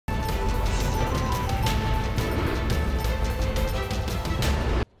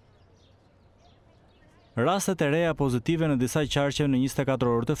Rastet e reja pozitive në disa qarqe në 24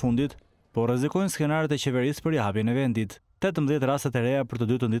 orët e fundit, po rrezikojnë skenaret e qeverisë për rihapjen e vendit. 18 rastet e reja për të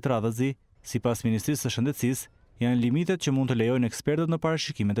dytën ditë radhëzi, sipas Ministrisë së Shëndetësisë, janë limitet që mund të lejojnë ekspertët në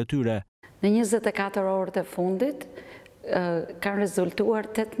parashikimet e tyre. Në 24 orët e fundit kanë rezultuar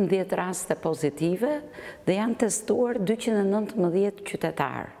 18 raste pozitive dhe janë testuar 219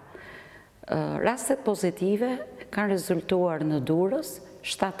 qytetarë. Rastet pozitive kanë rezultuar në Durres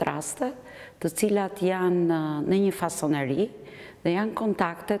 7 raste, të cilat janë në një fasoneri dhe janë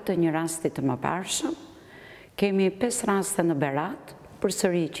kontakte të një rasti të meparshme. Kemi 5 raste në Berat,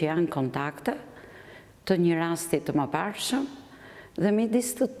 përsëri që janë kontakte të një rasti të meparshme dhe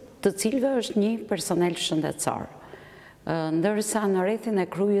midis të cilëve është një personel shëndetësor. Ndërsa në rrethin e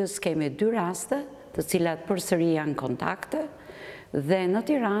Krujës kemi 2 raste, të cilat përsëri janë kontakte, dhe në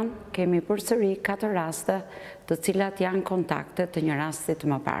Tirane kemi përsëri 4 raste, të cilat janë kontakte të një rasti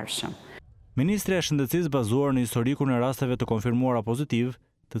të meparshëm. Ministri e Shëndetësisë bazuar në historikun e rasteve të konfirmuara pozitiv,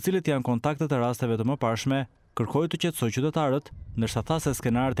 të cilët janë kontakte të rasteve të meparshme, kërkoi të qetësojë qytetarët, ndërsa tha se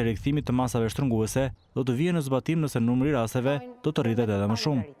skenaret e rikthimit të masave shtrenguese do të vijë në zbatim nëse numri i rasteve do të rritet edhe më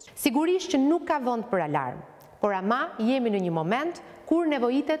shumë. Sigurisht që nuk ka vend për alarm, por ama jemi në një moment kur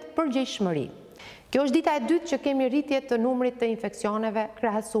nevojitet pergjegjshmeri. Kjo është dita e dytë që kemi rritje të numrit të infeksioneve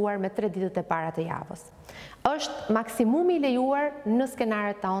krahasuar me 3 ditët e para të javës. Është maksimumi i lejuar në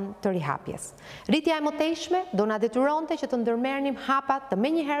skenaret tonë të rihapjes. Rritja e mëtejshme do na detyronte që të ndërmerrnim hapa të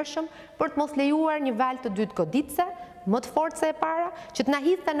menjëhershëm për të mos lejuar një valë të dytë goditse, më të fortë se e para, që të na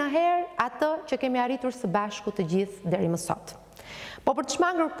hidhte në herë atë që kemi arritur së bashku të gjithë deri më sot. Po për të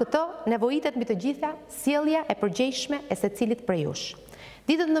shmangur këtë, nevojitet mbi të gjitha sjellja e përgjegjshme e secilit prej jush.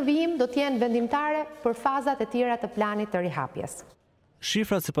 Ditët në vijim do të jenë vendimtare për fazat e tjera të planit të rihapjes.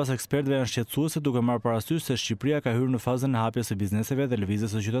 Shifrat sipas ekspertëve janë shqetësuese duke marrë parasysh se Shqipëria ka hyrë në fazën e hapjes së bizneseve dhe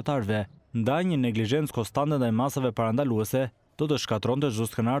lëvizjes së qytetarëve. Ndaj një neglizhencë konstante ndaj masave parandaluese do të shkatronte çdo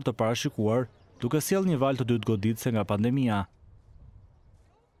skenar të parashikuar, duke sjellë një valë të dytë goditse nga pandemia.